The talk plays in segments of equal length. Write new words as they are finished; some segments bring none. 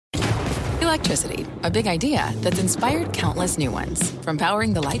Electricity, a big idea that's inspired countless new ones. From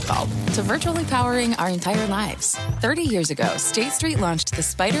powering the light bulb to virtually powering our entire lives. 30 years ago, State Street launched the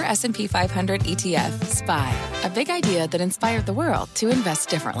SPDR S&P 500 ETF, SPY. A big idea that inspired the world to invest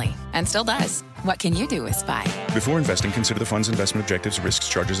differently. And still does. What can you do with SPY? Before investing, consider the fund's investment objectives, risks,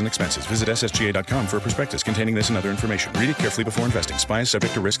 charges, and expenses. Visit ssga.com for a prospectus containing this and other information. Read it carefully before investing. SPY is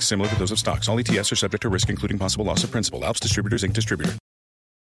subject to risks similar to those of stocks. All ETFs are subject to risk, including possible loss of principal. Alps Distributors, Inc. Distributor.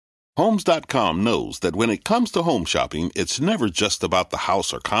 Homes.com knows that when it comes to home shopping, it's never just about the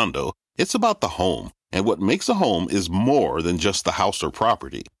house or condo. It's about the home. And what makes a home is more than just the house or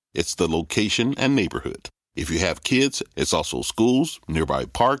property. It's the location and neighborhood. If you have kids, it's also schools, nearby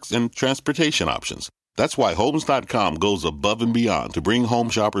parks, and transportation options. That's why Homes.com goes above and beyond to bring home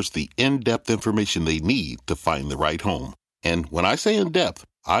shoppers the in-depth information they need to find the right home. And when I say in-depth,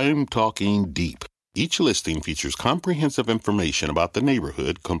 I'm talking deep. Each listing features comprehensive information about the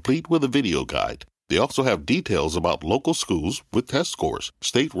neighborhood, complete with a video guide. They also have details about local schools with test scores,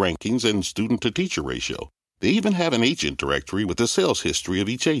 state rankings, and student-to-teacher ratio. They even have an agent directory with the sales history of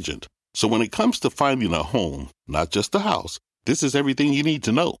each agent. So when it comes to finding a home, not just a house, this is everything you need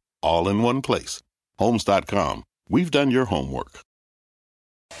to know, all in one place. Homes.com. We've done your homework.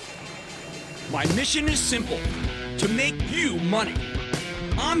 My mission is simple, to make you money.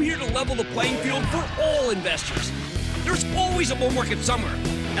 I'm here to level the playing field for all investors. There's always a bull market somewhere,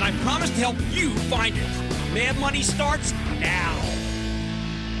 and I promise to help you find it. Mad Money starts now.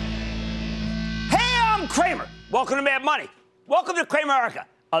 Hey, I'm Cramer. Welcome to Mad Money. Welcome to Cramerica.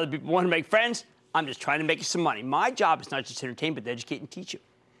 Other people want to make friends. I'm just trying to make you some money. My job is not just to entertain, but to educate and teach you.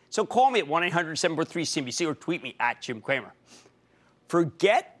 So call me at 1-800-743-CNBC or tweet me at Jim Cramer.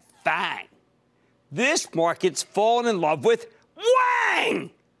 Forget FANG. This market's fallen in love with Wang!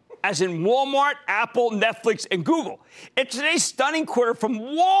 As in Walmart, Apple, Netflix, and Google. It's today's stunning quarter from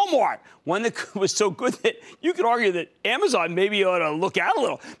Walmart, one that was so good that you could argue that Amazon maybe ought to look out a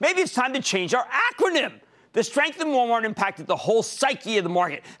little. Maybe it's time to change our acronym. The strength in Walmart impacted the whole psyche of the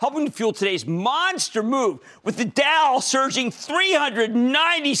market, helping to fuel today's monster move, with the Dow surging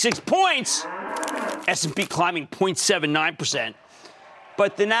 396 points, S&P climbing 0.79%.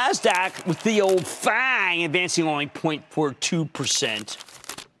 But the NASDAQ, with the old FANG, advancing only 0.42%.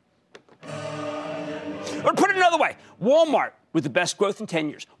 Or put it another way, Walmart, with the best growth in 10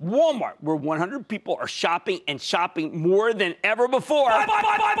 years. Walmart, where 100 people are shopping and shopping more than ever before,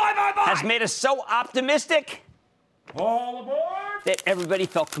 has made us so optimistic that everybody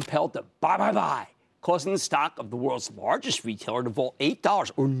felt compelled to buy, causing the stock of the world's largest retailer to vault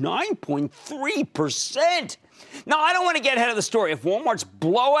 $8, or 9.3%. Now, I don't want to get ahead of the story. If Walmart's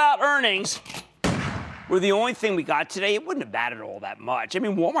blowout earnings were the only thing we got today, it wouldn't have mattered all that much. I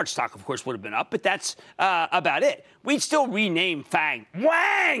mean, Walmart stock, of course, would have been up, but that's about it. We'd still rename FANG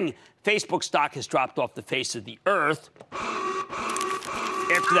Wang. Facebook stock has dropped off the face of the earth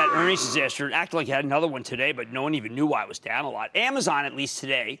after that earnings disaster. It acted like it had another one today, but no one even knew why it was down a lot. Amazon, at least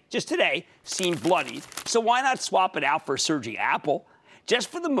today, just today, seemed bloodied. So why not swap it out for a surging Apple?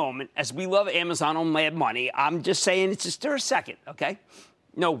 Just for the moment, as we love Amazon on Mad Money, I'm just saying it's just for a second, okay?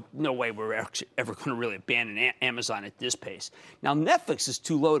 No way we're ever going to really abandon Amazon at this pace. Now, Netflix is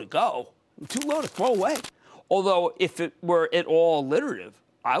too low to go, too low to throw away. Although, if it were at all alliterative,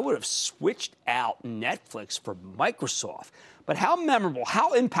 I would have switched out Netflix for Microsoft. But how memorable,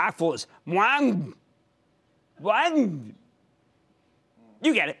 how impactful is Wang?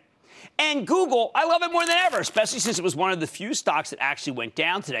 You get it. And Google, I love it more than ever, especially since it was one of the few stocks that actually went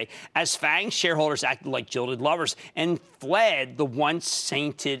down today, as FANG shareholders acted like jilted lovers and fled the once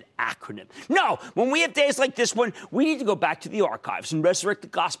sainted acronym. No, when we have days like this one, we need to go back to the archives and resurrect the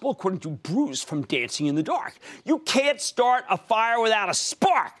gospel according to Bruce from Dancing in the Dark. You can't start a fire without a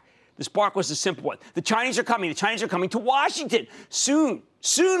spark. The spark was a simple one. The Chinese are coming. The Chinese are coming to Washington soon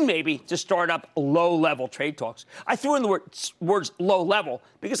maybe, to start up low-level trade talks. I threw in the words low-level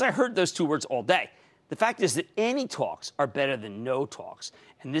because I heard those two words all day. The fact is that any talks are better than no talks,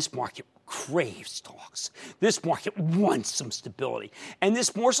 and this market craves talks. This market wants some stability. And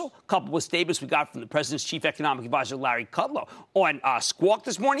this morsel, coupled with statements we got from the president's chief economic advisor, Larry Kudlow, on Squawk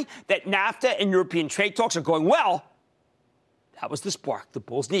this morning, that NAFTA and European trade talks are going well, that was the spark the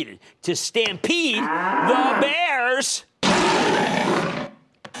bulls needed to stampede the bears.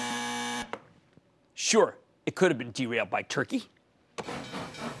 Sure, it could have been derailed by Turkey.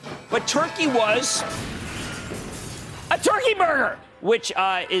 But Turkey was a turkey burger, which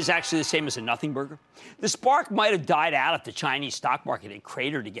is actually the same as a nothing burger. The spark might have died out if the Chinese stock market had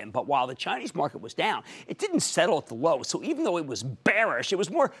cratered again, but while the Chinese market was down, it didn't settle at the low. So even though it was bearish, it was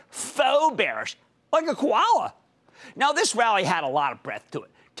more faux bearish, like a koala. Now, this rally had a lot of breadth to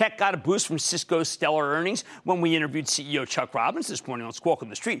it. Tech got a boost from Cisco's stellar earnings. When we interviewed CEO Chuck Robbins this morning on Squawk on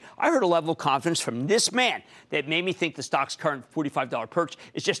the Street, I heard a level of confidence from this man that made me think the stock's current $45 perch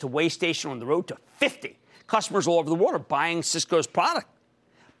is just a way station on the road to 50. Customers all over the world are buying Cisco's product,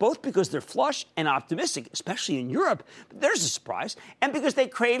 both because they're flush and optimistic, especially in Europe. But there's a surprise. And because they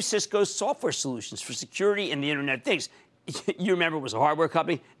crave Cisco's software solutions for security and the Internet of Things. You remember it was a hardware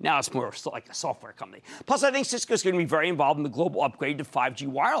company. Now it's more like a software company. Plus, I think Cisco's going to be very involved in the global upgrade to 5G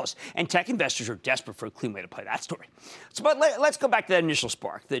wireless. And tech investors are desperate for a clean way to play that story. So, but let's go back to that initial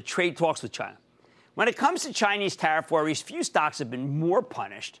spark, the trade talks with China. When it comes to Chinese tariff worries, few stocks have been more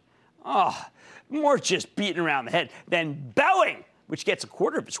punished, more just beaten around the head than Boeing, which gets a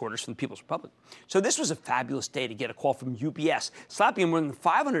quarter of its orders from the People's Republic. So this was a fabulous day to get a call from UBS, slapping a more than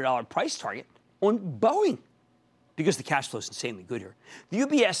 $500 price target on Boeing, because the cash flow is insanely good here. The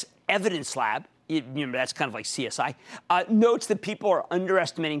UBS Evidence Lab, that's kind of like CSI, notes that people are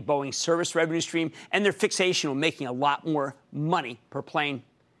underestimating Boeing's service revenue stream and their fixation on making a lot more money per plane.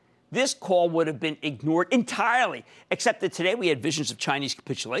 This call would have been ignored entirely, except that today we had visions of Chinese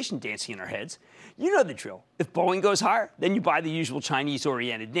capitulation dancing in our heads. You know the drill. If Boeing goes higher, then you buy the usual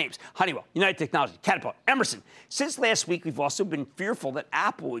Chinese-oriented names. Honeywell, United Technologies, Caterpillar, Emerson. Since last week, we've also been fearful that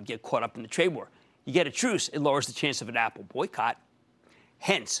Apple would get caught up in the trade war. You get a truce, it lowers the chance of an Apple boycott.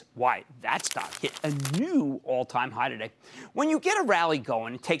 Hence why that stock hit a new all-time high today. When you get a rally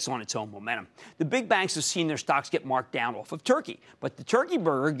going, it takes on its own momentum. The big banks have seen their stocks get marked down off of Turkey, but the turkey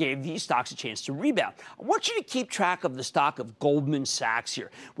burger gave these stocks a chance to rebound. I want you to keep track of the stock of Goldman Sachs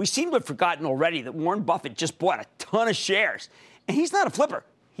here. We seem to have forgotten already that Warren Buffett just bought a ton of shares. And he's not a flipper.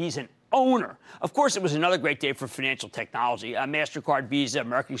 He's an owner. Of course, it was another great day for financial technology. MasterCard, Visa,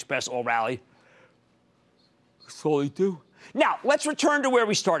 American Express all rallied. That's all they do. Now, let's return to where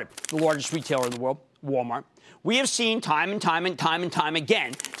we started, the largest retailer in the world, Walmart. We have seen time and time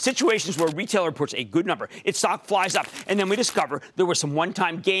again situations where a retailer reports a good number, its stock flies up, and then we discover there was some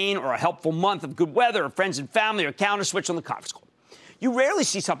one-time gain or a helpful month of good weather or friends and family or counter switch on the conference call. You rarely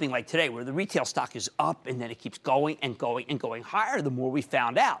see something like today where the retail stock is up and then it keeps going and going and going higher the more we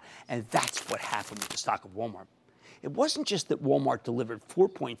found out. And that's what happened with the stock of Walmart. It wasn't just that Walmart delivered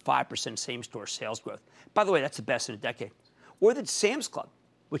 4.5% same-store sales growth. By the way, that's the best in a decade. Or that Sam's Club,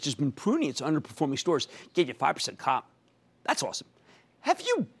 which has been pruning its underperforming stores, gave you 5% comp. That's awesome. Have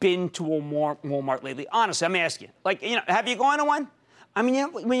you been to a Walmart lately? Honestly, I'm asking you. Have you gone to one? I mean,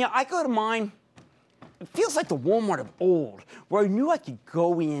 when I go to mine, it feels like the Walmart of old, where I knew I could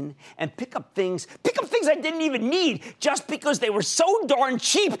go in and pick up things I didn't even need just because they were so darn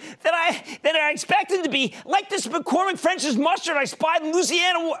cheap that I expected to be like this McCormick French's mustard I spied in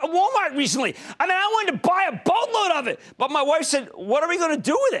Louisiana Walmart recently. I mean, I wanted to buy a boatload of it, but my wife said, "What are we going to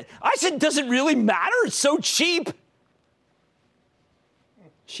do with it?" I said, "Does it really matter? It's so cheap."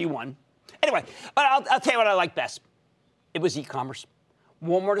 She won. Anyway, I'll tell you what I like best. It was e-commerce.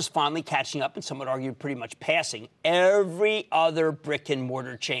 Walmart is finally catching up, and some would argue pretty much passing every other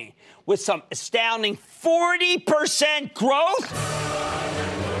brick-and-mortar chain with some astounding 40% growth.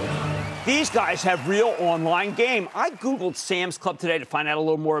 These guys have real online game. I Googled Sam's Club today to find out a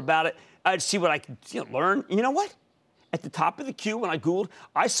little more about it, to see what I could learn. You know what? At the top of the queue, when I Googled,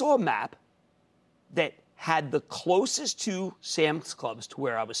 I saw a map that had the closest to Sam's Clubs to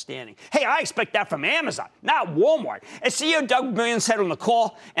where I was standing. Hey, I expect that from Amazon, not Walmart. As CEO Doug Million said on the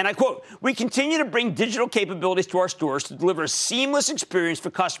call, and I quote, "We continue to bring digital capabilities to our stores to deliver a seamless experience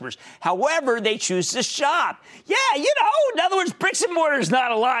for customers, however they choose to shop." Yeah, in other words, bricks and mortar is not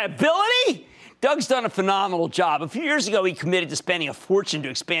a liability. Doug's done a phenomenal job. A few years ago, he committed to spending a fortune to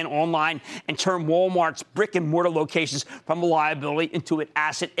expand online and turn Walmart's brick-and-mortar locations from a liability into an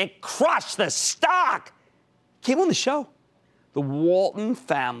asset. It crushed the stock. Came on the show. The Walton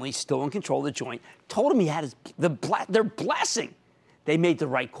family, still in control of the joint, told him he had their blessing. They made the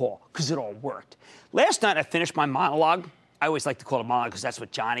right call because it all worked. Last night, I finished my monologue. I always like to call it a monologue because that's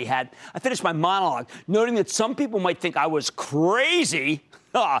what Johnny had. I finished my monologue noting that some people might think I was crazy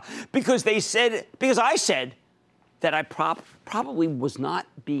because I said that I probably was not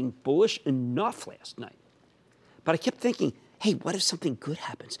being bullish enough last night. But I kept thinking, hey, what if something good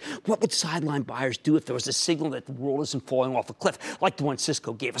happens? What would sideline buyers do if there was a signal that the world isn't falling off a cliff like the one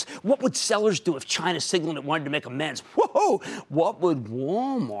Cisco gave us? What would sellers do if China signaled it wanted to make amends? Whoa! What would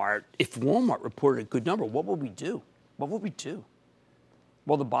Walmart, if Walmart reported a good number, what would we do? What would we do?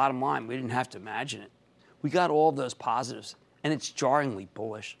 Well, the bottom line, we didn't have to imagine it. We got all of those positives, and it's jarringly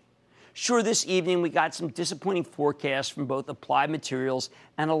bullish. Sure, this evening we got some disappointing forecasts from both Applied Materials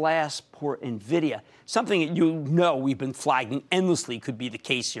and, alas, poor NVIDIA, something that we've been flagging endlessly could be the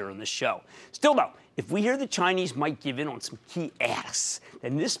case here on this show. Still, though, if we hear the Chinese might give in on some key asks,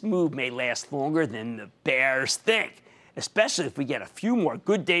 then this move may last longer than the bears think, especially if we get a few more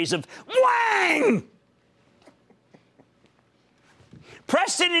good days of Wang!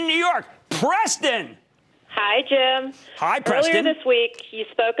 Preston in New York. Preston! Hi, Jim. Hi, Preston. Earlier this week, you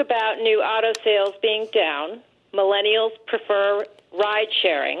spoke about new auto sales being down. Millennials prefer ride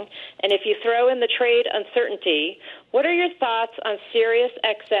sharing. And if you throw in the trade uncertainty, what are your thoughts on Sirius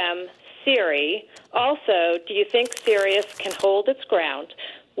XM Siri? Also, do you think Sirius can hold its ground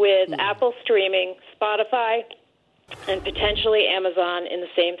with Apple streaming, Spotify, and potentially Amazon in the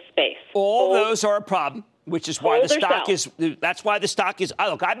same space? All those are a problem, which is why the stock sell? is. That's why the stock is.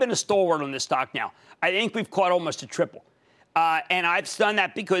 Look, I've been a stalwart on this stock now. I think we've caught almost a triple. And I've done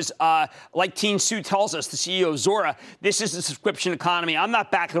that because, like Teen Sue tells us, the CEO of Zora, this is a subscription economy. I'm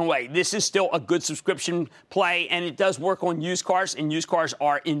not backing away. This is still a good subscription play, and it does work on used cars, and used cars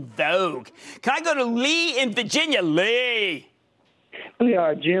are in vogue. Can I go to Lee in Virginia? Lee.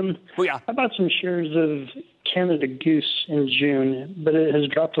 Yeah, Jim. Yeah. I bought some shares of Canada Goose in June, but it has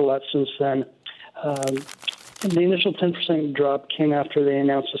dropped a lot since then. The initial 10% drop came after they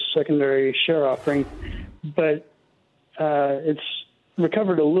announced a secondary share offering, but it's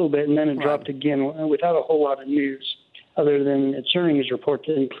recovered a little bit, and then it dropped again without a whole lot of news other than its earnings report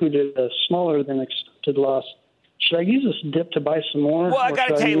that included a smaller than expected loss. Should I use this dip to buy some more? Well, I got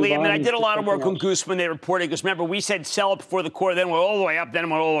to tell you, Liam, I did a lot of work on else? Goose when they reported. Because remember, we said sell it before the quarter, then went all the way up, then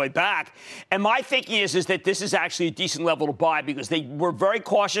went all the way back. And my thinking is that this is actually a decent level to buy because they were very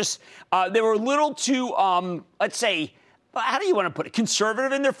cautious. They were a little too, let's say, how do you want to put it,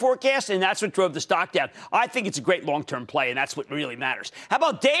 conservative in their forecast, and that's what drove the stock down. I think it's a great long-term play, and that's what really matters. How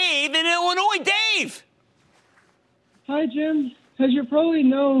about Dave in Illinois? Dave! Hi, Jim. As you probably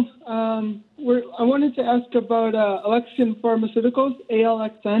know, I wanted to ask about Alexion Pharmaceuticals,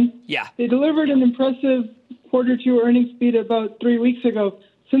 ALXN. Yeah. They delivered an impressive quarter two earnings beat about 3 weeks ago.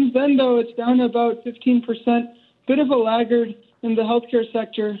 Since then, though, it's down about 15%, bit of a laggard in the healthcare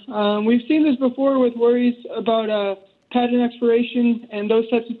sector. We've seen this before with worries about patent expiration and those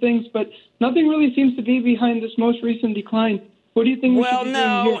types of things, but nothing really seems to be behind this most recent decline. What do you think we should be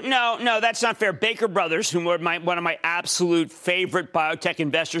doing here? No, that's not fair. Baker Brothers, whom were one of my absolute favorite biotech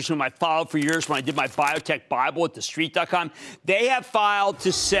investors, whom I followed for years when I did my biotech Bible at TheStreet.com, they have filed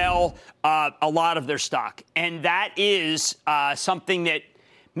to sell a lot of their stock. And that is something that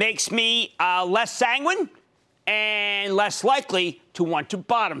makes me less sanguine and less likely to want to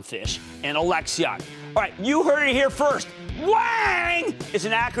bottom fish in Alexion. All right, you heard it here first. WANG is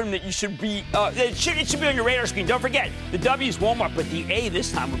an acronym that you should be, it should be on your radar screen. Don't forget, the W is Walmart, but the A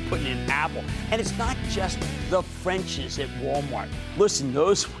this time we're putting in Apple. And it's not just the Frenches at Walmart. Listen,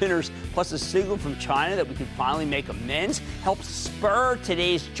 those winners, plus a signal from China that we can finally make amends, help spur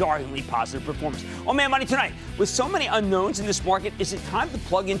today's jarringly positive performance. Oh, man, Money tonight. With so many unknowns in this market, is it time to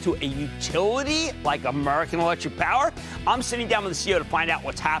plug into a utility like American Electric Power? I'm sitting down with the CEO to find out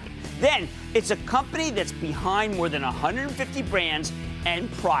what's happening. Then, it's a company that's behind more than 150 brands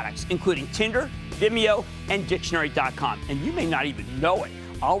and products, including Tinder, Vimeo, and Dictionary.com. And you may not even know it.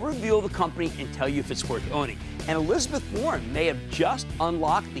 I'll reveal the company and tell you if it's worth owning. And Elizabeth Warren may have just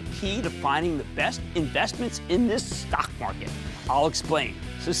unlocked the key to finding the best investments in this stock market. I'll explain.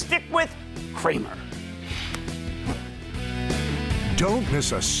 So stick with Cramer. Don't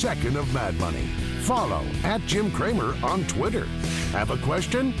miss a second of Mad Money. Follow @Jim Cramer on Twitter. Have a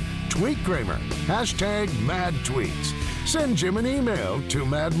question? Tweet Cramer. #MadTweets. Send Jim an email to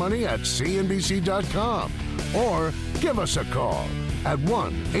madmoney@cnbc.com or give us a call at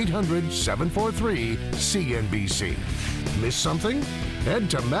 1-800-743-CNBC. Miss something? Head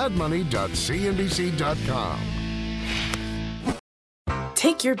to madmoney.cnbc.com.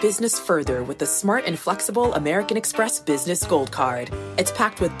 Take your business further with the smart and flexible American Express Business Gold Card. It's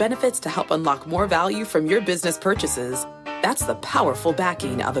packed with benefits to help unlock more value from your business purchases. That's the powerful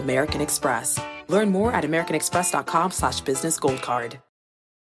backing of American Express. Learn more at americanexpress.com/businessgoldcard.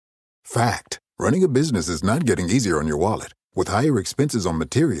 Fact. Running a business is not getting easier on your wallet. With higher expenses on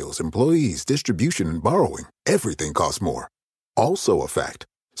materials, employees, distribution, and borrowing, everything costs more. Also a fact.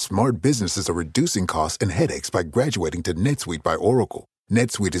 Smart businesses are reducing costs and headaches by graduating to NetSuite by Oracle.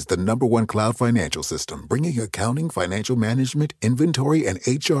 NetSuite is the #1 cloud financial system, bringing accounting, financial management, inventory, and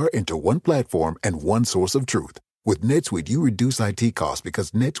HR into one platform and one source of truth. With NetSuite, you reduce IT costs because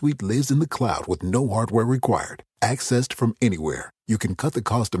NetSuite lives in the cloud with no hardware required. Accessed from anywhere, you can cut the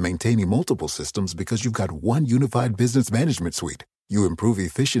cost of maintaining multiple systems because you've got one unified business management suite. You improve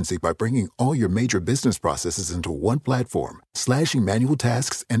efficiency by bringing all your major business processes into one platform, slashing manual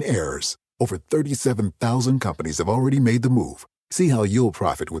tasks and errors. Over 37,000 companies have already made the move. See how you'll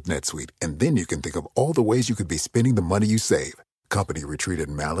profit with NetSuite, and then you can think of all the ways you could be spending the money you save. Company retreat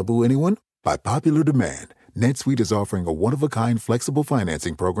in Malibu, anyone? By popular demand, NetSuite is offering a one-of-a-kind flexible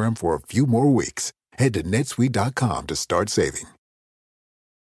financing program for a few more weeks. Head to netsuite.com to start saving.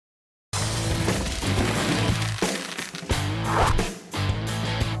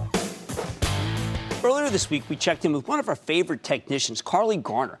 Earlier this week, we checked in with one of our favorite technicians, Carly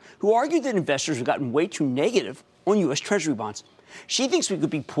Garner, who argued that investors have gotten way too negative on U.S. Treasury bonds. She thinks we could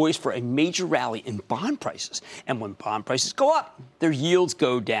be poised for a major rally in bond prices. And when bond prices go up, their yields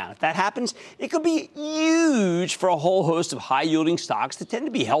go down. If that happens, it could be huge for a whole host of high-yielding stocks that tend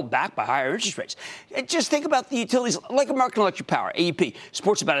to be held back by higher interest rates. And just think about the utilities like American Electric Power, AEP,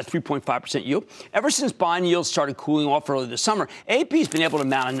 sports about a 3.5% yield. Ever since bond yields started cooling off earlier this summer, AEP has been able to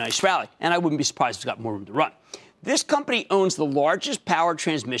mount a nice rally, and I wouldn't be surprised if it's got more room to run. This company owns the largest power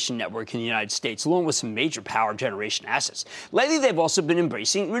transmission network in the United States, along with some major power generation assets. Lately, they've also been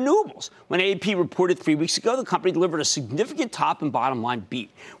embracing renewables. When AEP reported 3 weeks ago, the company delivered a significant top and bottom line beat.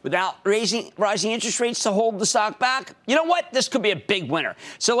 Without rising interest rates to hold the stock back, you know what? This could be a big winner.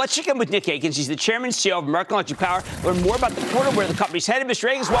 So let's check in with Nick Akins. He's the chairman and CEO of American Electric Power. Learn more about the quarter, where the company's headed. Mr.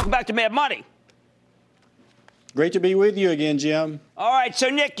 Akins, welcome back to Mad Money. Great to be with you again, Jim. All right, so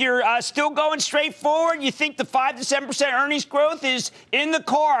Nick, you're still going straight forward. You think the 5 to 7% earnings growth is in the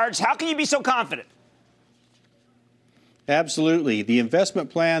cards. How can you be so confident? Absolutely. The investment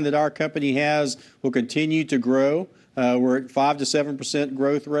plan that our company has will continue to grow. We're at 5 to 7%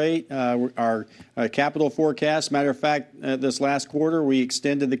 growth rate. Our capital forecast, matter of fact, this last quarter, we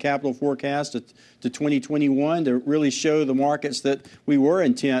extended the capital forecast to 2021 to really show the markets that we were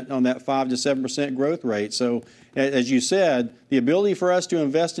intent on that 5 to 7% growth rate. So, as you said, the ability for us to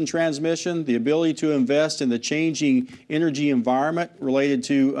invest in transmission, the ability to invest in the changing energy environment related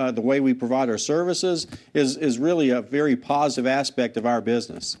to the way we provide our services is really a very positive aspect of our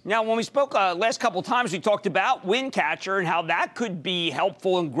business. Now, when we spoke last couple of times, we talked about Windcatcher and how that could be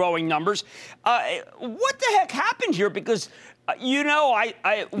helpful in growing numbers. What the heck happened here? Because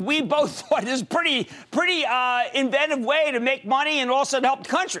we both thought this was pretty inventive way to make money and also to help the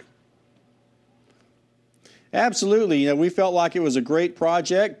country. Absolutely. We felt like it was a great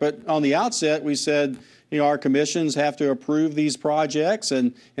project, but on the outset, we said, our commissions have to approve these projects,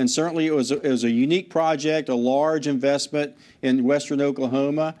 and certainly it was a unique project, a large investment in western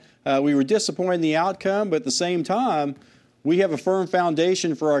Oklahoma. We were disappointed in the outcome, but at the same time, we have a firm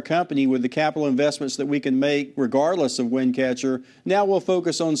foundation for our company with the capital investments that we can make regardless of Windcatcher. Now we'll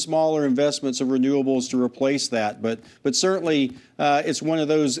focus on smaller investments of renewables to replace that. But certainly it's one of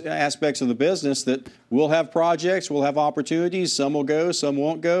those aspects of the business that we'll have projects, we'll have opportunities. Some will go, some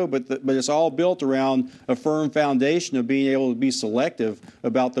won't go. But it's all built around a firm foundation of being able to be selective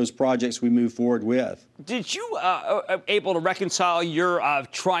about those projects we move forward with. Did you able to reconcile your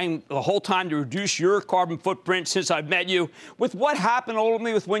trying the whole time to reduce your carbon footprint since I've met you with what happened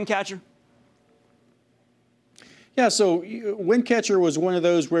ultimately with Windcatcher? Yeah, so Windcatcher was one of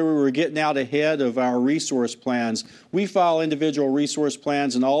those where we were getting out ahead of our resource plans. We file individual resource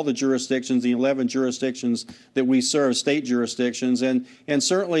plans in all the jurisdictions, the 11 jurisdictions that we serve, state jurisdictions, and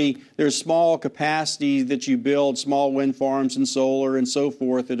certainly there's small capacity that you build, small wind farms and solar and so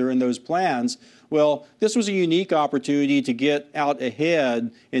forth that are in those plans. Well, this was a unique opportunity to get out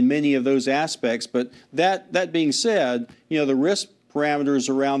ahead in many of those aspects. But that being said, the risk parameters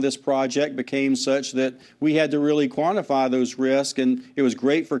around this project became such that we had to really quantify those risks, and it was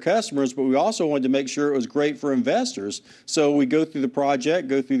great for customers, but we also wanted to make sure it was great for investors. So we go through the project,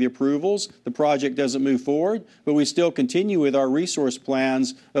 go through the approvals, the project doesn't move forward, but we still continue with our resource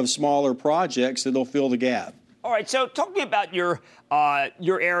plans of smaller projects that'll fill the gap. All right, so talk to me about your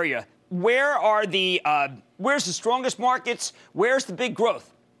area. Where's the strongest markets? Where's the big growth?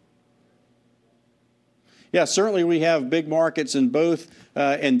 Yeah, certainly we have big markets in both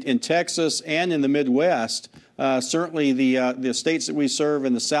in Texas and in the Midwest. Certainly the states that we serve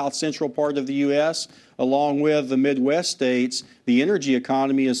in the south central part of the U.S., along with the Midwest states, the energy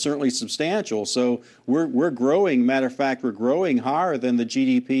economy is certainly substantial. So we're growing. Matter of fact, we're growing higher than the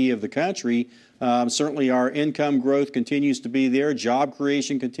GDP of the country. Certainly our income growth continues to be there. Job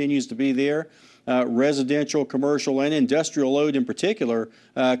creation continues to be there. Residential, commercial, and industrial load in particular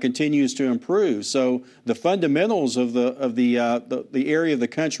continues to improve. So the fundamentals of the area of the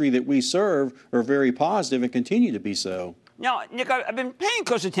country that we serve are very positive and continue to be so. Now, Nick, I've been paying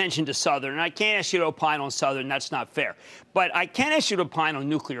close attention to Southern, and I can't ask you to opine on Southern. That's not fair. But I can ask you to opine on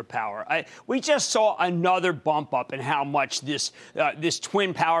nuclear power. We just saw another bump up in how much this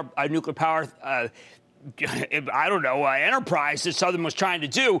twin power, nuclear power, I don't know, enterprise that Southern was trying to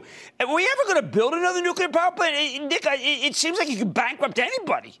do. Are we ever going to build another nuclear power plant? Nick, it seems like you could bankrupt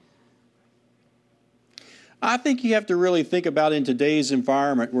anybody. I think you have to really think about in today's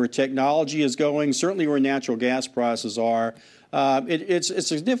environment where technology is going, certainly where natural gas prices are. It's a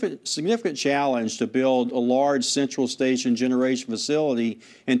significant challenge to build a large central station generation facility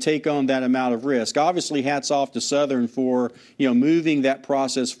and take on that amount of risk. Obviously, hats off to Southern for moving that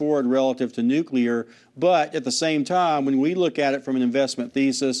process forward relative to nuclear. But at the same time, when we look at it from an investment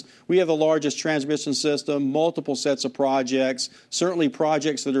thesis, we have the largest transmission system, multiple sets of projects, certainly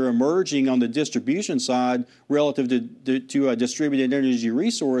projects that are emerging on the distribution side relative to distributed energy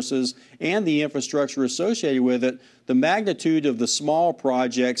resources and the infrastructure associated with it. The magnitude of the small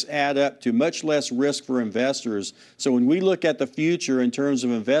projects add up to much less risk for investors. So when we look at the future in terms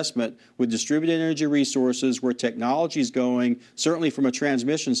of investment with distributed energy resources, where technology is going, certainly from a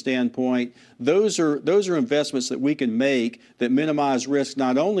transmission standpoint, those are investments that we can make that minimize risk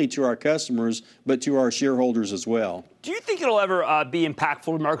not only to our customers, but to our shareholders as well. Do you think it'll ever be impactful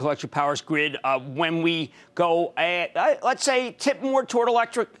to American Electric Power's grid when we go, let's say, tip more toward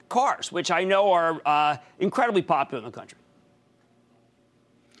electric cars, which I know are incredibly popular in the country?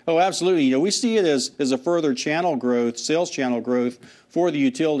 Oh, absolutely. We see it as a further channel growth, sales channel growth for the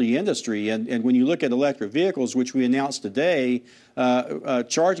utility industry. And when you look at electric vehicles, which we announced today,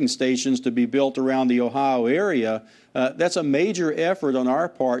 charging stations to be built around the Ohio area, that's a major effort on our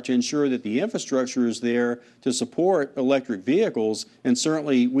part to ensure that the infrastructure is there to support electric vehicles. And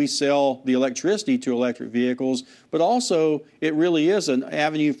certainly we sell the electricity to electric vehicles, but also it really is an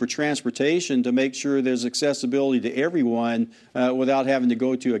avenue for transportation to make sure there's accessibility to everyone without having to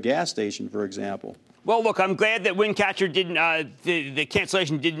go to a gas station, for example. Well, look, I'm glad that Windcatcher didn't, the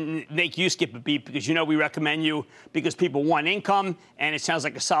cancellation didn't make you skip a beat because, we recommend you because people want income, and it sounds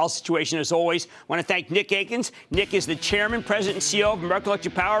like a solid situation as always. I want to thank Nick Akins. Nick is the chairman, president, and CEO of American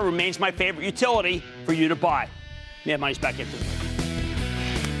Electric Power, remains my favorite utility for you to buy. Mad Money's back into it.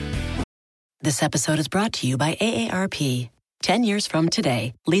 This episode is brought to you by AARP. 10 years from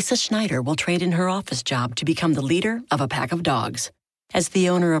today, Lisa Schneider will trade in her office job to become the leader of a pack of dogs. As the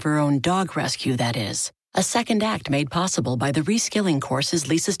owner of her own dog rescue, that is. A second act made possible by the reskilling courses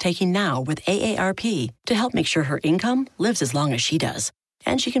Lisa's taking now with AARP to help make sure her income lives as long as she does.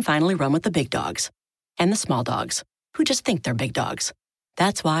 And she can finally run with the big dogs. And the small dogs, who just think they're big dogs.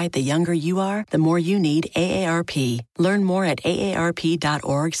 That's why the younger you are, the more you need AARP. Learn more at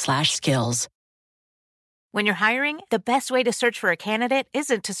aarp.org/skills. When you're hiring, the best way to search for a candidate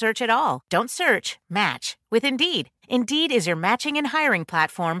isn't to search at all. Don't search, match with Indeed. Indeed is your matching and hiring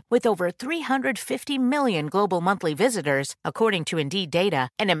platform with over 350 million global monthly visitors, according to Indeed data,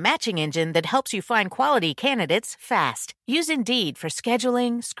 and a matching engine that helps you find quality candidates fast. Use Indeed for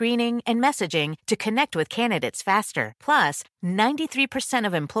scheduling, screening, and messaging to connect with candidates faster. Plus, 93%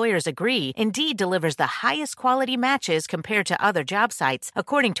 of employers agree Indeed delivers the highest quality matches compared to other job sites,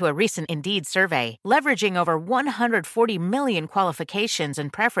 according to a recent Indeed survey. Leveraging over 140 million qualifications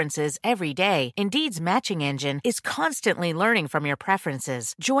and preferences every day, Indeed's matching engine is constantly learning from your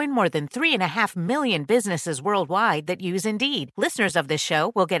preferences. Join more than 3.5 million businesses worldwide that use Indeed. Listeners of this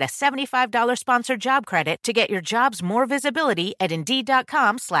show will get a $75 sponsored job credit to get your jobs more visibility at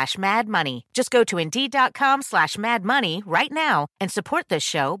Indeed.com/madmoney. Just go to Indeed.com/madmoney right now and support this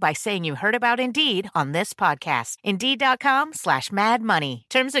show by saying you heard about Indeed on this podcast. Indeed.com/madmoney.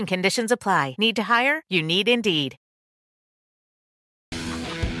 Terms and conditions apply. Need to hire? You need Indeed.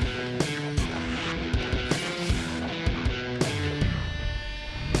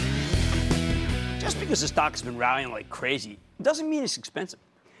 Just because the stock has been rallying like crazy doesn't mean it's expensive.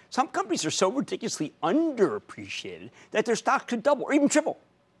 Some companies are so ridiculously underappreciated that their stock could double or even triple,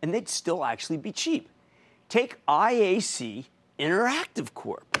 and they'd still actually be cheap. Take IAC Interactive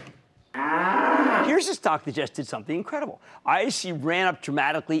Corp. Here's a stock that just did something incredible. IAC ran up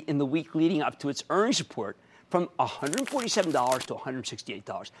dramatically in the week leading up to its earnings report from $147 to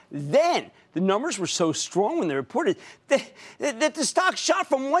 $168. Then the numbers were so strong when they reported that the stock shot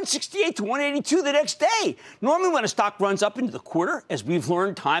from $168 to $182 the next day. Normally when a stock runs up into the quarter, as we've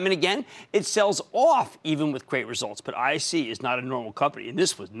learned time and again, it sells off even with great results. But IAC is not a normal company, and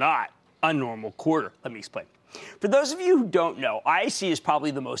this was not a normal quarter. Let me explain. For those of you who don't know, IAC is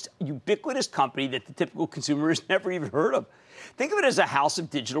probably the most ubiquitous company that the typical consumer has never even heard of. Think of it as a house of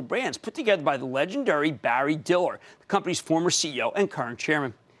digital brands put together by the legendary Barry Diller, the company's former CEO and current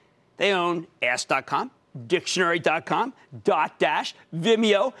chairman. They own Ask.com, Dictionary.com, Dotdash,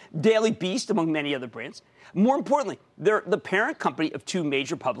 Vimeo, Daily Beast, among many other brands. More importantly, they're the parent company of two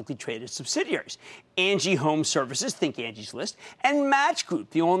major publicly traded subsidiaries, Angie Home Services, think Angie's List, and Match Group,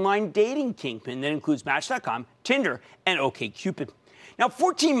 the online dating kingpin that includes Match.com, Tinder, and OkCupid. Now,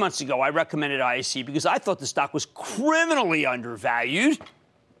 14 months ago, I recommended IAC because I thought the stock was criminally undervalued.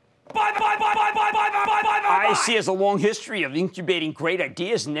 IAC has a long history of incubating great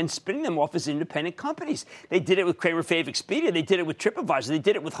ideas and then spinning them off as independent companies. They did it with Kramer Fave Expedia. They did it with TripAdvisor. They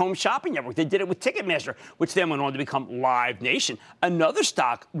did it with Home Shopping Network. They did it with Ticketmaster, which then went on to become Live Nation, another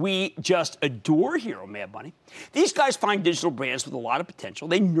stock we just adore here on Mad Money. These guys find digital brands with a lot of potential.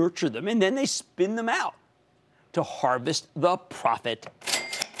 They nurture them, and then they spin them out to harvest the profit.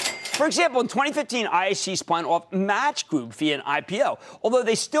 For example, in 2015, IAC spun off Match Group via an IPO, although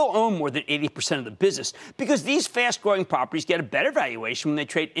they still own more than 80% of the business, because these fast-growing properties get a better valuation when they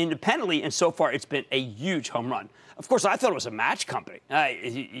trade independently, and so far it's been a huge home run. Of course, I thought it was a match company.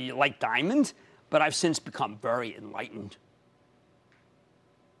 You like diamonds? But I've since become very enlightened.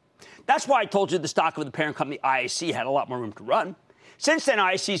 That's why I told you the stock of the parent company, IAC, had a lot more room to run. Since then,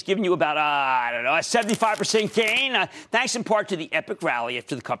 IAC has given you about, a 75% gain, thanks in part to the epic rally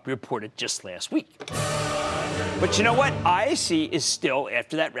after the company reported just last week. But you know what? IAC is still,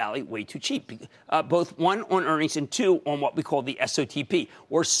 after that rally, way too cheap. Both one, on earnings, and two, on what we call the SOTP,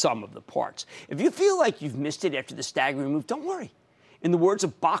 or sum of the parts. If you feel like you've missed it after the staggering move, don't worry. In the words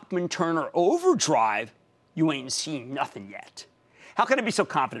of Bachman-Turner Overdrive, you ain't seen nothing yet. How can I be so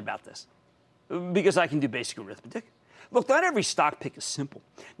confident about this? Because I can do basic arithmetic. Look, not every stock pick is simple.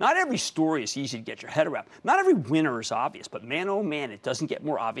 Not every story is easy to get your head around. Not every winner is obvious, but man, oh man, it doesn't get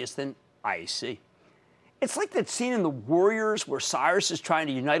more obvious than IAC. It's like that scene in The Warriors where Cyrus is trying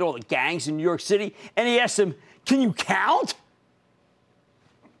to unite all the gangs in New York City, and he asks them, "Can you count?"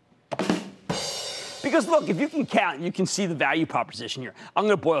 Because, look, if you can count, you can see the value proposition here. I'm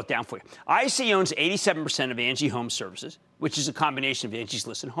going to boil it down for you. IAC owns 87% of Angie Home Services, which is a combination of Angie's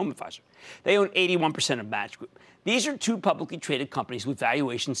List and HomeAdvisor. They own 81% of Match Group. These are two publicly traded companies with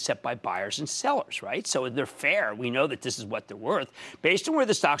valuations set by buyers and sellers, right? So they're fair. We know that this is what they're worth. Based on where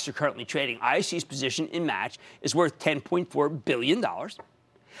the stocks are currently trading, IAC's position in Match is worth $10.4 billion.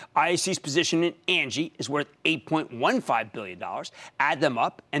 IAC's position in Angie is worth $8.15 billion. Add them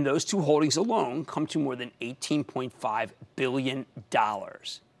up, and those two holdings alone come to more than $18.5 billion.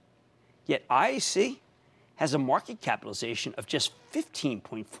 Yet IAC has a market capitalization of just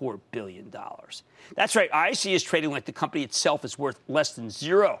 $15.4 billion. That's right, IAC is trading like the company itself is worth less than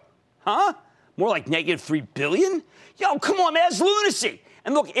zero. Huh? More like negative $3 billion? Yo, come on, man, that's lunacy.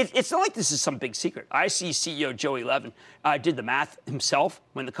 And look, it's not like this is some big secret. IAC CEO Joey Levin did the math himself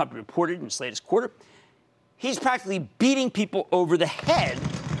when the company reported in its latest quarter. He's practically beating people over the head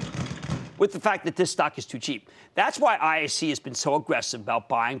with the fact that this stock is too cheap. That's why IAC has been so aggressive about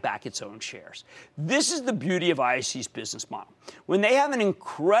buying back its own shares. This is the beauty of IAC's business model. When they have an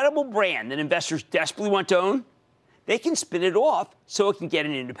incredible brand that investors desperately want to own, they can spin it off so it can get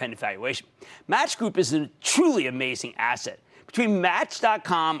an independent valuation. Match Group is a truly amazing asset. Between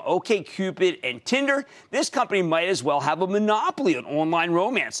Match.com, OkCupid, and Tinder, this company might as well have a monopoly on online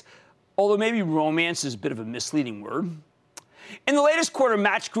romance. Although maybe romance is a bit of a misleading word. In the latest quarter,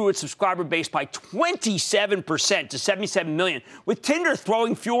 Match grew its subscriber base by 27% to 77 million, with Tinder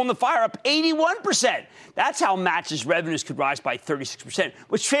throwing fuel on the fire, up 81%. That's how Match's revenues could rise by 36%,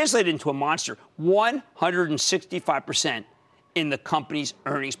 which translated into a monster 165% in the company's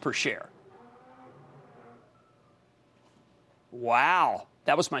earnings per share. Wow,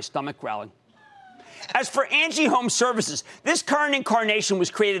 that was my stomach growling. As for Angie Home Services, this current incarnation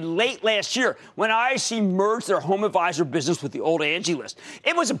was created late last year when IAC merged their HomeAdvisor business with the old Angie List.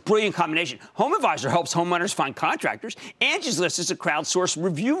 It was a brilliant combination. HomeAdvisor helps homeowners find contractors. Angie's List is a crowdsourced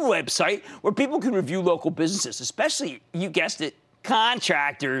review website where people can review local businesses, especially, you guessed it,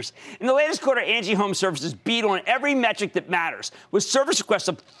 contractors. In the latest quarter, Angie Home Services beat on every metric that matters, with service requests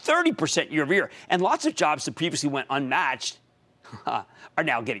up 30% year over year, and lots of jobs that previously went unmatched are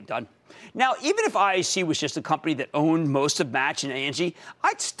now getting done. Now, even if IAC was just a company that owned most of Match and Angie,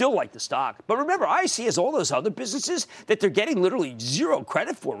 I'd still like the stock. But remember, IAC has all those other businesses that they're getting literally zero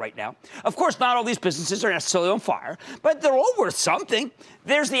credit for right now. Of course, not all these businesses are necessarily on fire, but they're all worth something.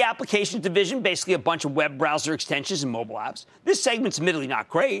 There's the applications division, basically a bunch of web browser extensions and mobile apps. This segment's admittedly not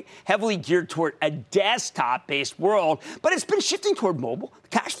great, heavily geared toward a desktop-based world, but it's been shifting toward mobile. The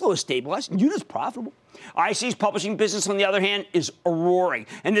cash flow is stabilized, and Unit's profitable. IAC's publishing business, on the other hand, is roaring,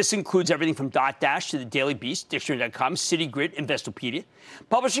 and this includes everything from Dotdash to the Daily Beast, Dictionary.com, CityGrid, Investopedia.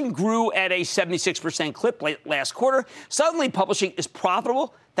 Publishing grew at a 76% clip last quarter. Suddenly, publishing is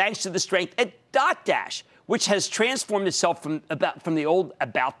profitable thanks to the strength at Dotdash, which has transformed itself from the old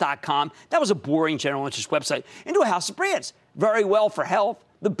About.com, that was a boring general interest website, into a house of brands. Very Well for health,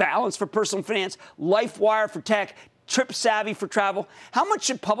 The Balance for personal finance, LifeWire for tech, TripSavvy for travel. How much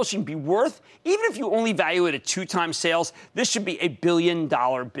should publishing be worth? Even if you only value it at 2x sales, this should be a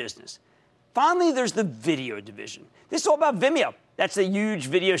billion-dollar business. Finally, there's the video division. This is all about Vimeo. That's a huge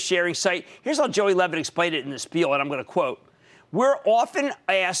video sharing site. Here's how Joey Levitt explained it in the spiel, and I'm going to quote. We're often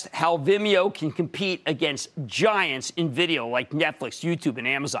asked how Vimeo can compete against giants in video like Netflix, YouTube, and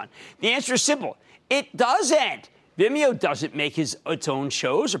Amazon. The answer is simple. It doesn't. Vimeo doesn't make its own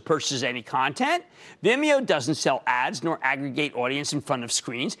shows or purchase any content. Vimeo doesn't sell ads nor aggregate audience in front of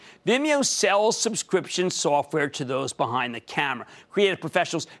screens. Vimeo sells subscription software to those behind the camera, creative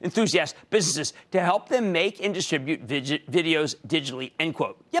professionals, enthusiasts, businesses, to help them make and distribute videos digitally, end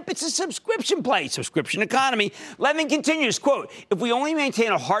quote. Yep, it's a subscription play, subscription economy. Levin continues, quote, if we only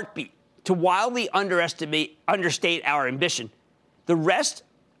maintain a heartbeat to wildly understate our ambition, the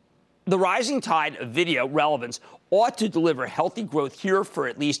rising tide of video relevance ought to deliver healthy growth here for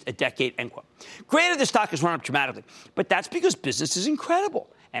at least a decade, end quote. Granted, the stock has run up dramatically, but that's because business is incredible.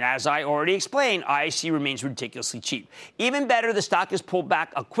 And as I already explained, IAC remains ridiculously cheap. Even better, the stock has pulled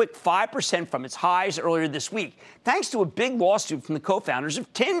back a quick 5% from its highs earlier this week, thanks to a big lawsuit from the co-founders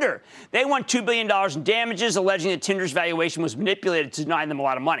of Tinder. They won $2 billion in damages, alleging that Tinder's valuation was manipulated to deny them a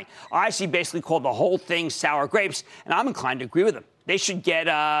lot of money. IAC basically called the whole thing sour grapes, and I'm inclined to agree with them. They should get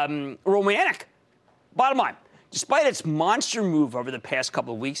romantic. Bottom line, despite its monster move over the past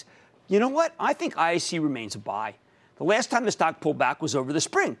couple of weeks, you know what? I think IAC remains a buy. The last time the stock pulled back was over the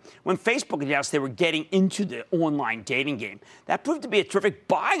spring, when Facebook announced they were getting into the online dating game. That proved to be a terrific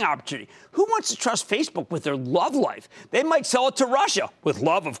buying opportunity. Who wants to trust Facebook with their love life? They might sell it to Russia, with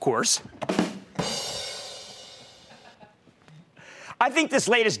love, of course. I think this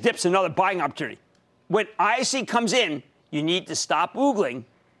latest dip's another buying opportunity. When IAC comes in, you need to stop oogling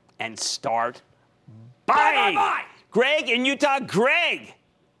and start buying. Buy. Greg in Utah. Greg.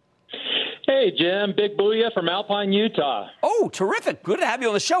 Hey, Jim. Big booyah from Alpine, Utah. Oh, terrific. Good to have you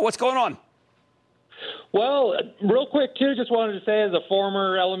on the show. What's going on? Well, real quick, too, just wanted to say as a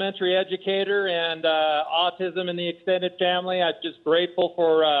former elementary educator and autism in the extended family, I'm just grateful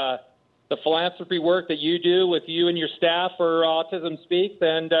for the philanthropy work that you do with you and your staff for Autism Speaks,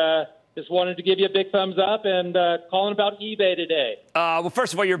 and just wanted to give you a big thumbs up and calling about eBay today. Well,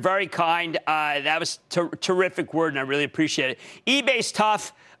 first of all, you're very kind. That was terrific word, and I really appreciate it. eBay's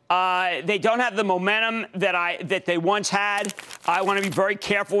tough. They don't have the momentum that they once had. I want to be very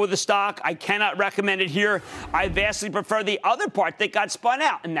careful with the stock. I cannot recommend it here. I vastly prefer the other part that got spun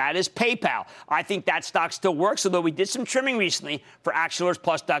out, and that is PayPal. I think that stock still works, although we did some trimming recently for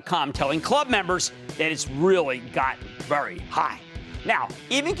ActionAlertsPlus.com, telling club members that it's really gotten very high. Now,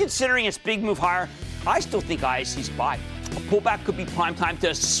 even considering its big move higher, I still think IAC's a buy. A pullback could be prime time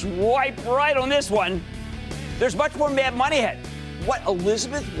to swipe right on this one. There's much more mad money ahead. What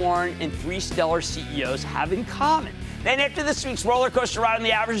Elizabeth Warren and three stellar CEOs have in common. Then after this week's roller coaster ride on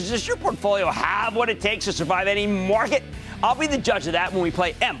the averages, does your portfolio have what it takes to survive any market? I'll be the judge of that when we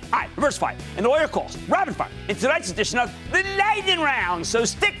play MI Diversified and the lawyer calls rapid fire in tonight's edition of the Lightning Round. So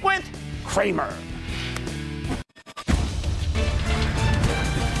stick with Cramer.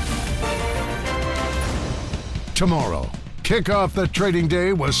 Tomorrow, kick off the trading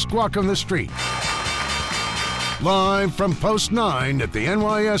day with Squawk on the Street. Live from Post 9 at the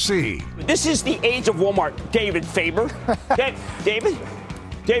NYSE. This is the age of Walmart. David Faber. David,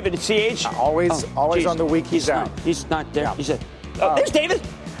 it's the age. Always on the week he's out. He's not there. Yeah. There's David.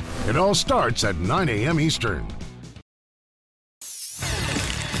 It all starts at 9 a.m. Eastern.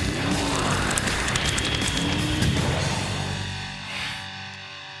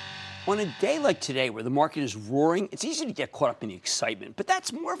 On a day like today where the market is roaring, it's easy to get caught up in the excitement, but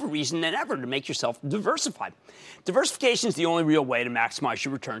that's more of a reason than ever to make yourself diversified. Diversification is the only real way to maximize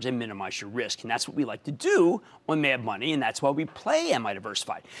your returns and minimize your risk, and that's what we like to do on Mad Money, and that's why we play MI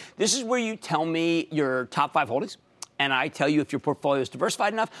Diversified. This is where you tell me your top 5 holdings, and I tell you if your portfolio is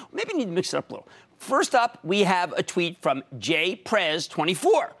diversified enough. Maybe you need to mix it up a little. First up, we have a tweet from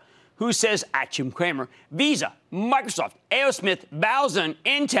JPrez24. Who says, at Jim Cramer, Visa, Microsoft, A.O. Smith, Bowson,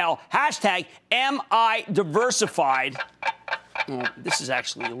 Intel, hashtag MI Diversified. Well, this is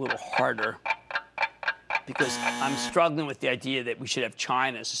actually a little harder because I'm struggling with the idea that we should have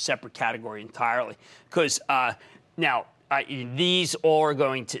China as a separate category entirely. Because now, These all are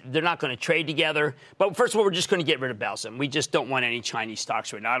they're not going to trade together. But first of all, we're just going to get rid of Belgium. We just don't want any Chinese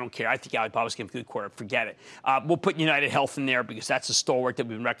stocks right now. I don't care. I think Alibaba's going to have a good quarter. Forget it. We'll put United Health in there because that's a stalwart that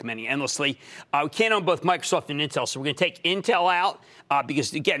we've been recommending endlessly. We can't own both Microsoft and Intel, so we're going to take Intel out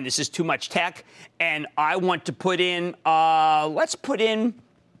because, again, this is too much tech. And I want to put in, let's put in,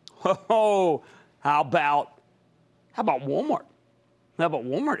 how about Walmart? How about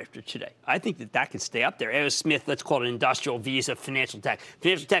Walmart after today? I think that can stay up there. A.O. Smith, let's call it industrial, Visa, financial tech.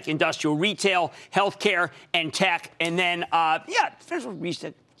 Financial tech, industrial, retail, healthcare, and tech. And then,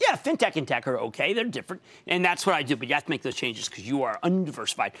 fintech and tech are okay. They're different. And that's what I do. But you have to make those changes because you are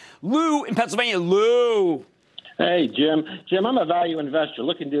undiversified. Lou in Pennsylvania. Lou. Hey, Jim. Jim, I'm a value investor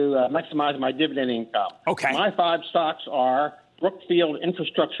looking to maximize my dividend income. Okay. My 5 stocks are Brookfield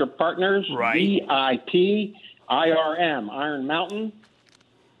Infrastructure Partners, right. VIP, IRM, Iron Mountain,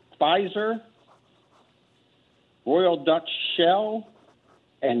 Pfizer, Royal Dutch Shell,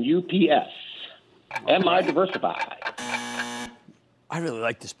 and UPS. Am I diversified? I really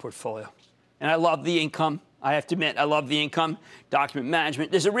like this portfolio. And I love the income. I have to admit, I love the income, document management.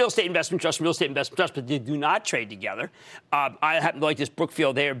 There's a real estate investment trust, but they do not trade together. I happen to like this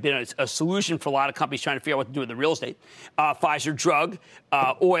Brookfield. They have been a solution for a lot of companies trying to figure out what to do with the real estate. Pfizer, drug,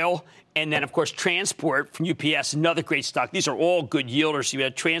 oil, and then, of course, transport from UPS, another great stock. These are all good yielders. You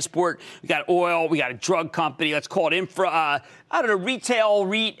got transport, we got oil, we got a drug company. Let's call it infra, retail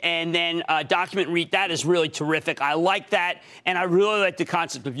REIT, and then document REIT. That is really terrific. I like that, and I really like the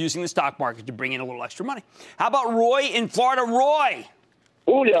concept of using the stock market to bring in a little extra money. How about Roy in Florida? Roy.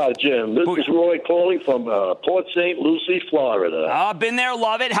 Booyah, Jim. This is Roy calling from Port St. Lucie, Florida. I've been there,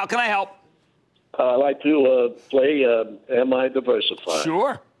 love it. How can I help? I like to play Am I Diversified?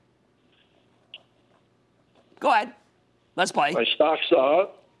 Sure. Go ahead. Let's play. My stocks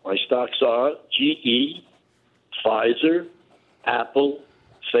are GE, Pfizer, Apple,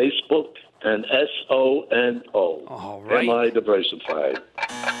 Facebook, and SONO. All right. Am I diversified?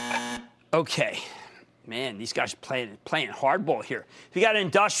 Okay. Man, these guys are playing hardball here. We got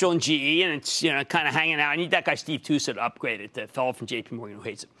industrial and GE, and it's kind of hanging out. I need that guy Steve Tusa to upgrade it, the fellow from JP Morgan who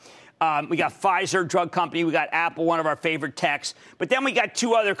hates it. We got Pfizer, drug company. We got Apple, one of our favorite techs. But then we got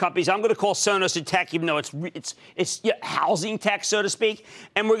 2 other companies. I'm going to call Sonos a tech, even though it's housing tech, so to speak.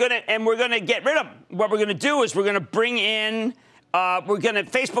 And we're gonna get rid of them. What we're going to do is we're going to bring in.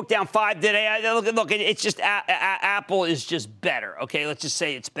 Facebook down 5 today. Look, it's just Apple is just better. Okay, let's just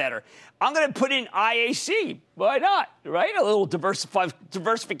say it's better. I'm going to put in IAC. Why not? Right? A little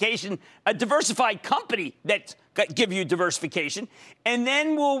diversification, a diversified company that give you diversification, and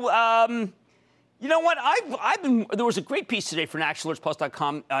then we'll. You know what? There was a great piece today for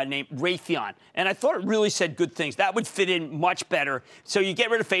NationalAlertsPlus.com named Raytheon, and I thought it really said good things. That would fit in much better. So you get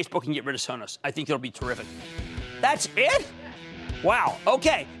rid of Facebook and get rid of Sonos. I think it'll be terrific. That's it? Wow.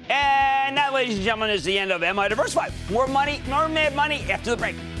 Okay. And that, ladies and gentlemen, is the end of Am I Diversified? More money, more mad money after the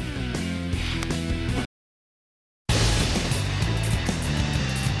break.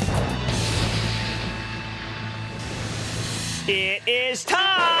 It is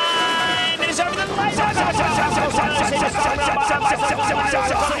time. It is over the lights.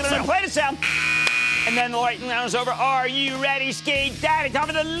 Play the sound. And then the lightning round is over. Are you ready, Ski Daddy? Time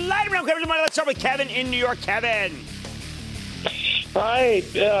for the lightning round. Let's start with Kevin in New York. Kevin. Hi,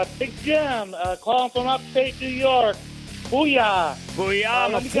 Big Jim, calling from upstate New York. Booyah. Booyah,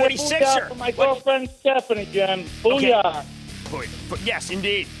 I'm a 46er. Booyah for my girlfriend Stephanie, Jim. Booyah. Okay. Yes,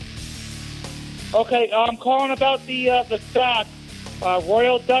 indeed. Okay, I'm calling about the stock,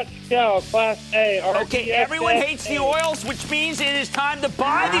 Royal Dutch Shell, Class A. Okay, everyone hates the oils, which means it is time to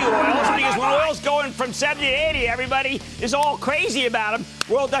buy the oils, because when oil's going from 70 to 80, everybody is all crazy about them.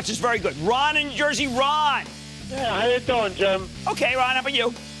 Royal Dutch is very good. Ron in New Jersey. Ron. Yeah, how you doing, Jim? Okay, Ron, how about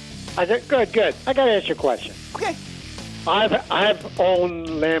you? Good. I got to ask you a question. Okay. I've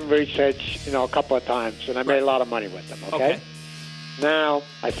owned Lam Research, a couple of times, and I made a lot of money with them, okay? Now,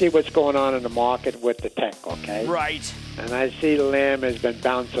 I see what's going on in the market with the tech, okay? Right. And I see Lam has been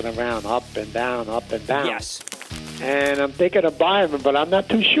bouncing around up and down, up and down. Yes. And I'm thinking of buying them, but I'm not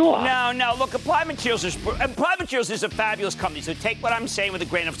too sure. No. Look, Applied Materials is a fabulous company, so take what I'm saying with a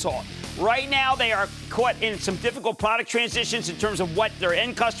grain of salt. Right now, they are caught in some difficult product transitions in terms of what their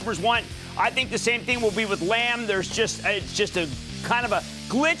end customers want. I think the same thing will be with Lam. It's just a kind of a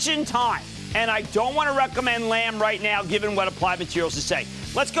glitch in time. And I don't want to recommend Lam right now, given what Applied Materials is saying.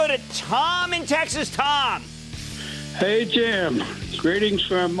 Let's go to Tom in Texas. Tom. Hey, Jim. Greetings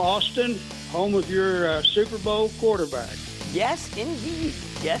from Austin, home of your Super Bowl quarterback. Yes, indeed.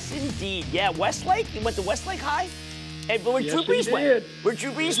 Yeah, Westlake. You went to Westlake High? Hey, where Drew Brees went. Where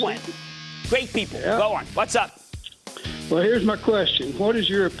Drew Brees went. Great people. Yeah. Go on. What's up? Well, here's my question. What is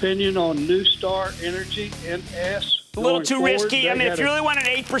your opinion on NuStar Energy, NS? A little too risky. I mean, if you really want an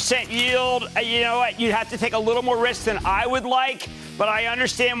 8% yield, you know what? You'd have to take a little more risk than I would like. But I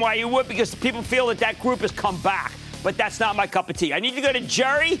understand why you would, because people feel that group has come back. But that's not my cup of tea. I need to go to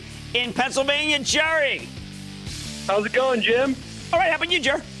Jerry in Pennsylvania. Jerry. How's it going, Jim? All right. How about you,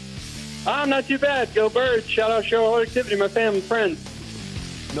 Jerry? I'm not too bad. Go Birds. Shout out shareholder activity, my family and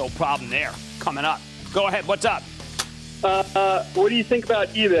friends. No problem there. Coming up. Go ahead. What's up? What do you think about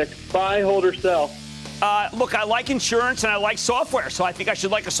EBIC? Buy, hold, or sell? Look, I like insurance and I like software, so I think I should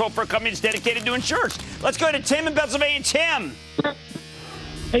like a software company that's dedicated to insurance. Let's go to Tim in Pennsylvania. Tim.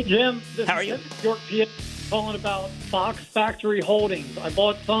 Hey, Jim. How are you? York P. calling about Fox Factory Holdings. I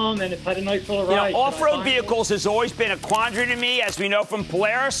bought some, and it's had a nice little ride. Off-road vehicles has always been a quandary to me, as we know from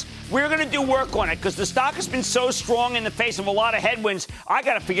Polaris. We're going to do work on it because the stock has been so strong in the face of a lot of headwinds. I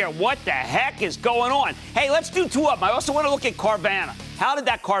got to figure out what the heck is going on. Hey, let's do two of them. I also want to look at Carvana. How did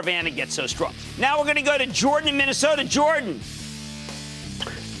that Carvana get so strong? Now we're going to go to Jordan in Minnesota. Jordan.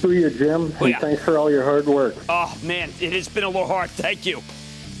 Booyah, Jim. Booyah. And thanks for all your hard work. Oh, man, it has been a little hard. Thank you.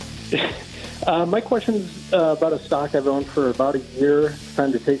 My question is about a stock I've owned for about a year. It's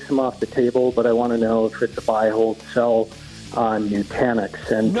time to take some off the table, but I want to know if it's a buy, hold, sell on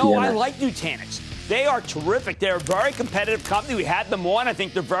Nutanix and No, PNX. I like Nutanix. They are terrific. They're a very competitive company. We had them on. I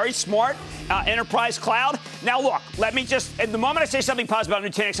think they're very smart. Enterprise cloud. Now, look, let me just, at the moment I say something positive about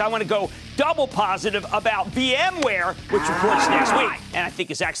Nutanix, I want to go double positive about VMware, which reports next week, and I think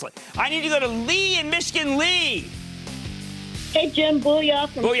is excellent. I need to go to Lee in Michigan. Lee. Hey, Jim. Booyah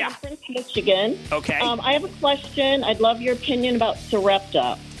from Booyah. Conference, Michigan. Okay. I have a question. I'd love your opinion about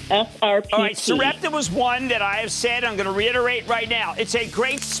Sarepta. SRPT. All right, Sarepta was one that I have said, I'm going to reiterate right now. It's a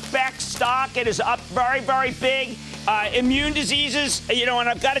great spec stock. It is up very, very big. Immune diseases, and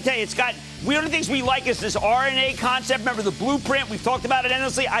I've got to tell you, it's got, one of the things we like is this RNA concept. Remember the blueprint? We've talked about it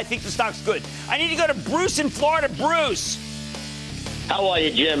endlessly. I think the stock's good. I need to go to Bruce in Florida. Bruce. How are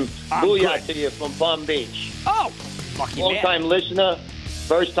you, Jim? Booyah to you from Palm Beach. Oh, lucky man. Long-time listener,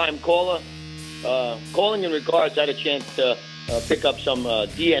 first-time caller. Calling in regards, I had a chance to pick up some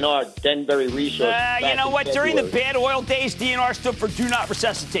DNR, Denbury Resources. You know what? During the bad oil days, DNR stood for do not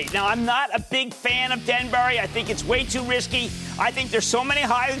resuscitate. Now, I'm not a big fan of Denbury. I think it's way too risky. I think there's so many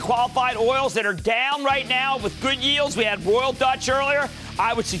highly qualified oils that are down right now with good yields. We had Royal Dutch earlier.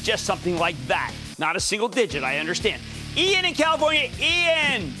 I would suggest something like that. Not a single digit, I understand. Ian in California.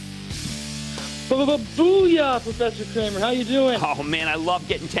 Ian. Booyah, Professor Kramer. How you doing? Oh, man, I love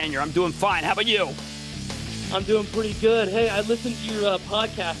getting tenure. I'm doing fine. How about you? I'm doing pretty good. Hey, I listen to your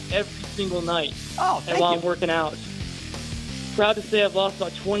podcast every single night. Oh, thank you. While I'm working out. Proud to say I've lost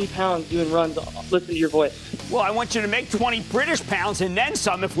about 20 pounds doing runs. Listen to your voice. Well, I want you to make 20 British pounds and then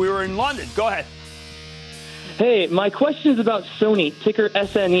some if we were in London. Go ahead. Hey, my question is about Sony, ticker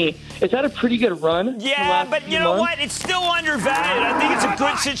SNE. Is that a pretty good run? Yeah, but you know what? It's still undervalued. I think it's a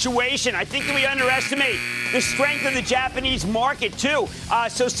good situation. I think that we underestimate the strength of the Japanese market, too.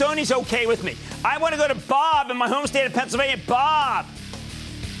 So Sony's okay with me. I want to go to Bob in my home state of Pennsylvania. Bob.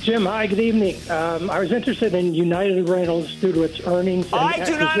 Jim, hi, good evening. I was interested in United Rentals due to its earnings. And I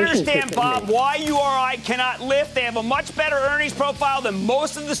do not understand, Bob, why URI cannot lift. They have a much better earnings profile than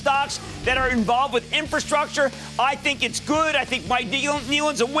most of the stocks that are involved with infrastructure. I think it's good. I think Mike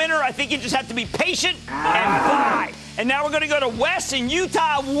Nealon's a winner. I think you just have to be patient and buy. And now we're going to go to Wes in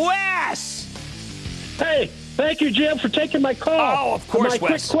Utah. Wes! Hey, thank you, Jim, for taking my call. Oh, of course,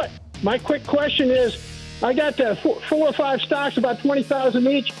 Wes. My quick question is, I got 4 or 5 stocks, about $20,000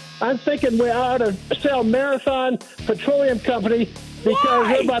 each. I'm thinking we ought to sell Marathon Petroleum Company because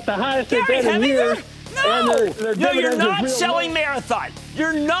they're about the highest they've been in years. No, you're not selling Marathon.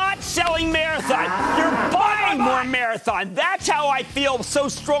 You're not selling Marathon. You're buying more Marathon. That's how I feel so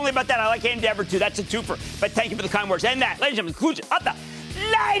strongly about that. I like Endeavor, too. That's a twofer. But thank you for the kind words. And that, ladies and gentlemen, conclusion of the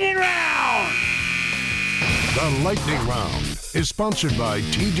Lightning Round. The Lightning Round is sponsored by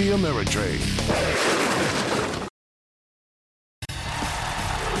TD Ameritrade.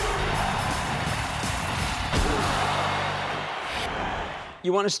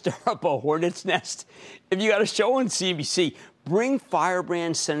 You want to stir up a hornet's nest? If you got a show on CNBC, bring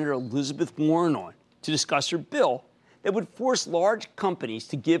Firebrand Senator Elizabeth Warren on to discuss her bill that would force large companies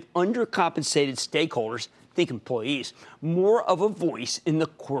to give undercompensated stakeholders, think employees, more of a voice in the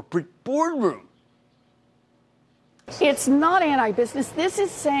corporate boardroom. It's not anti-business. This is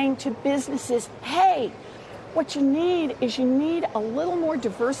saying to businesses, hey, what you need is you need a little more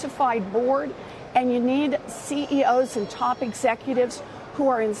diversified board, and you need CEOs and top executives who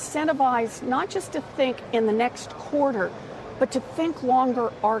are incentivized not just to think in the next quarter, but to think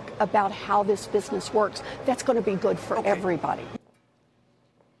longer arc about how this business works. That's going to be good for everybody.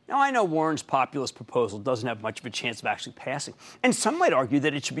 Now, I know Warren's populist proposal doesn't have much of a chance of actually passing, and some might argue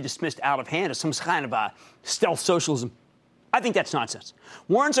that it should be dismissed out of hand as some kind of stealth socialism. I think that's nonsense.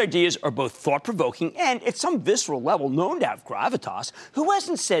 Warren's ideas are both thought-provoking and, at some visceral level, known to have gravitas. Who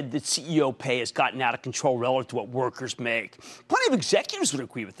hasn't said that CEO pay has gotten out of control relative to what workers make? Plenty of executives would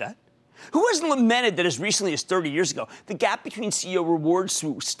agree with that. Who hasn't lamented that as recently as 30 years ago, the gap between CEO rewards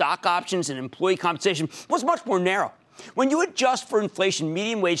through stock options and employee compensation was much more narrow? When you adjust for inflation,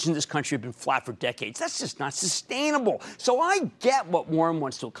 median wages in this country have been flat for decades. That's just not sustainable. So I get what Warren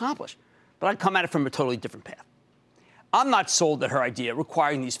wants to accomplish, but I'd come at it from a totally different path. I'm not sold that her idea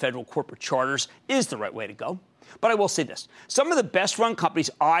requiring these federal corporate charters is the right way to go. But I will say this. Some of the best-run companies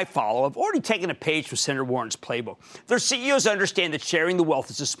I follow have already taken a page from Senator Warren's playbook. Their CEOs understand that sharing the wealth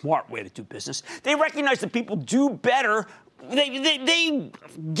is a smart way to do business. They recognize that people do better. They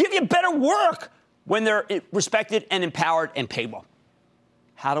give you better work when they're respected and empowered and paid well.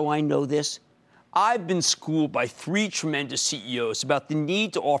 How do I know this? I've been schooled by 3 tremendous CEOs about the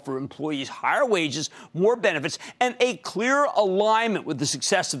need to offer employees higher wages, more benefits, and a clear alignment with the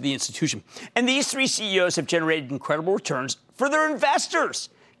success of the institution. And these 3 CEOs have generated incredible returns for their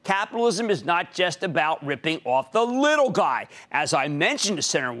investors. Capitalism is not just about ripping off the little guy. As I mentioned to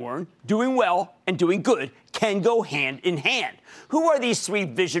Senator Warren, doing well and doing good can go hand in hand. Who are these 3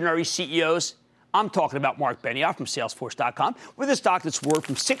 visionary CEOs? I'm talking about Mark Benioff from Salesforce.com, with a stock that's soared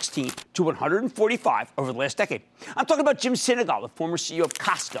from 16 to 145 over the last decade. I'm talking about Jim Sinegal, the former CEO of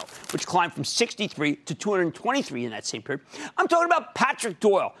Costco, which climbed from 63 to 223 in that same period. I'm talking about Patrick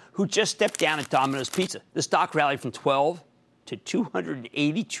Doyle, who just stepped down at Domino's Pizza. The stock rallied from $12 to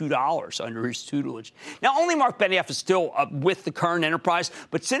 $282 under his tutelage. Now, only Mark Benioff is still with the current enterprise,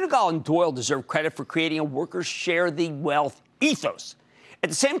 but Sinegal and Doyle deserve credit for creating a workers share the wealth ethos. At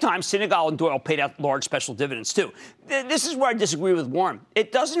the same time, Sinegal and Doyle paid out large special dividends, too. This is where I disagree with Warren.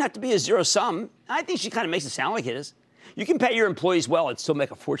 It doesn't have to be a zero sum. I think she kind of makes it sound like it is. You can pay your employees well and still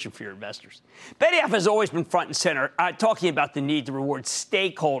make a fortune for your investors. Benioff has always been front and center, talking about the need to reward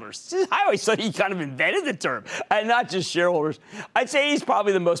stakeholders. I always thought he kind of invented the term, and not just shareholders. I'd say he's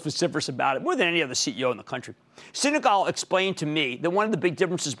probably the most vociferous about it, more than any other CEO in the country. Sinegal explained to me that one of the big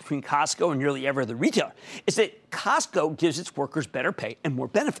differences between Costco and nearly every other retailer is that Costco gives its workers better pay and more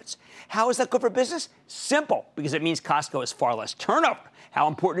benefits. How is that good for business? Simple, because it means Costco has far less turnover. How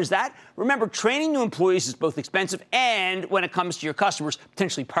important is that? Remember, training new employees is both expensive and, when it comes to your customers,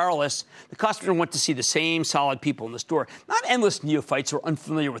 potentially perilous. The customers want to see the same solid people in the store, not endless neophytes who are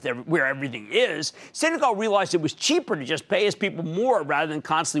unfamiliar with where everything is. Sinegal realized it was cheaper to just pay his people more rather than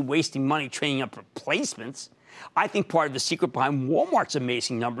constantly wasting money training up replacements. I think part of the secret behind Walmart's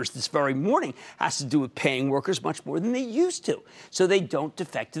amazing numbers this very morning has to do with paying workers much more than they used to, so they don't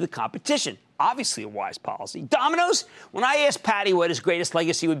defect to the competition. Obviously a wise policy. Domino's? When I asked Patty what his greatest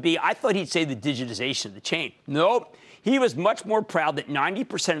legacy would be, I thought he'd say the digitization of the chain. Nope. He was much more proud that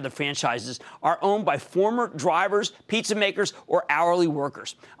 90% of the franchises are owned by former drivers, pizza makers, or hourly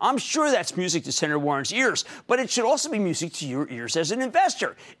workers. I'm sure that's music to Senator Warren's ears, but it should also be music to your ears as an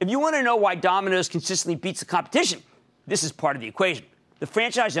investor. If you want to know why Domino's consistently beats the competition, this is part of the equation. The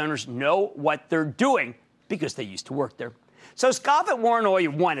franchise owners know what they're doing because they used to work there. So scoff at Warren all you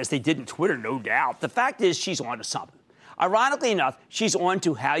want, as they did in Twitter, no doubt. The fact is she's on to something. Ironically enough, she's on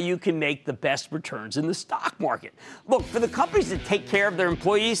to how you can make the best returns in the stock market. Look, for the companies that take care of their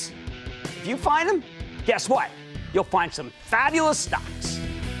employees, if you find them, guess what? You'll find some fabulous stocks.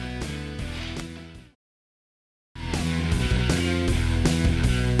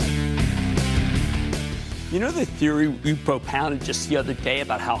 You know the theory we propounded just the other day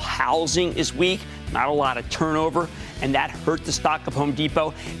about how housing is weak, not a lot of turnover, and that hurt the stock of Home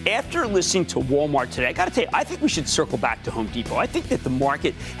Depot? After listening to Walmart today, I got to tell you, I think we should circle back to Home Depot. I think that the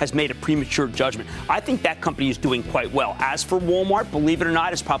market has made a premature judgment. I think that company is doing quite well. As for Walmart, believe it or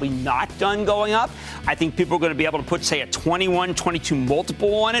not, it's probably not done going up. I think people are going to be able to put, say, a 21, 22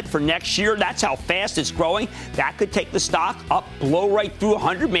 multiple on it for next year. That's how fast it's growing. That could take the stock up, blow right through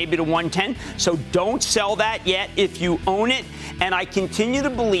 100, maybe to 110. So don't sell that yet if you own it. And I continue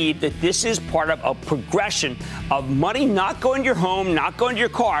to believe that this is part of a progression of money not going to your home, not going to your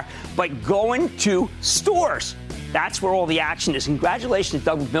car, but going to stores. That's where all the action is. Congratulations to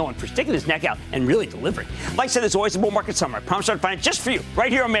Doug McMillon for sticking his neck out and really delivering. Like I said, there's always a bull market somewhere. I promise I'll find it just for you,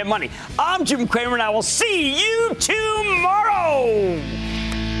 right here on Mad Money. I'm Jim Cramer, and I will see you tomorrow.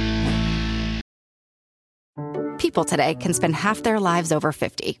 People today can spend half their lives over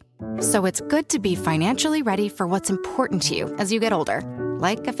 50. So it's good to be financially ready for what's important to you as you get older,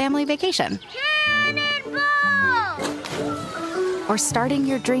 like a family vacation. Cannonball! or starting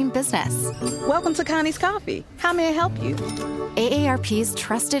your dream business. Welcome to Connie's Coffee. How may I help you? AARP's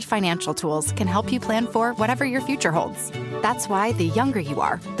trusted financial tools can help you plan for whatever your future holds. That's why the younger you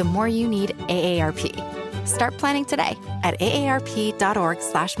are, the more you need AARP. Start planning today at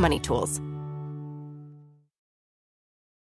aarp.org/moneytools.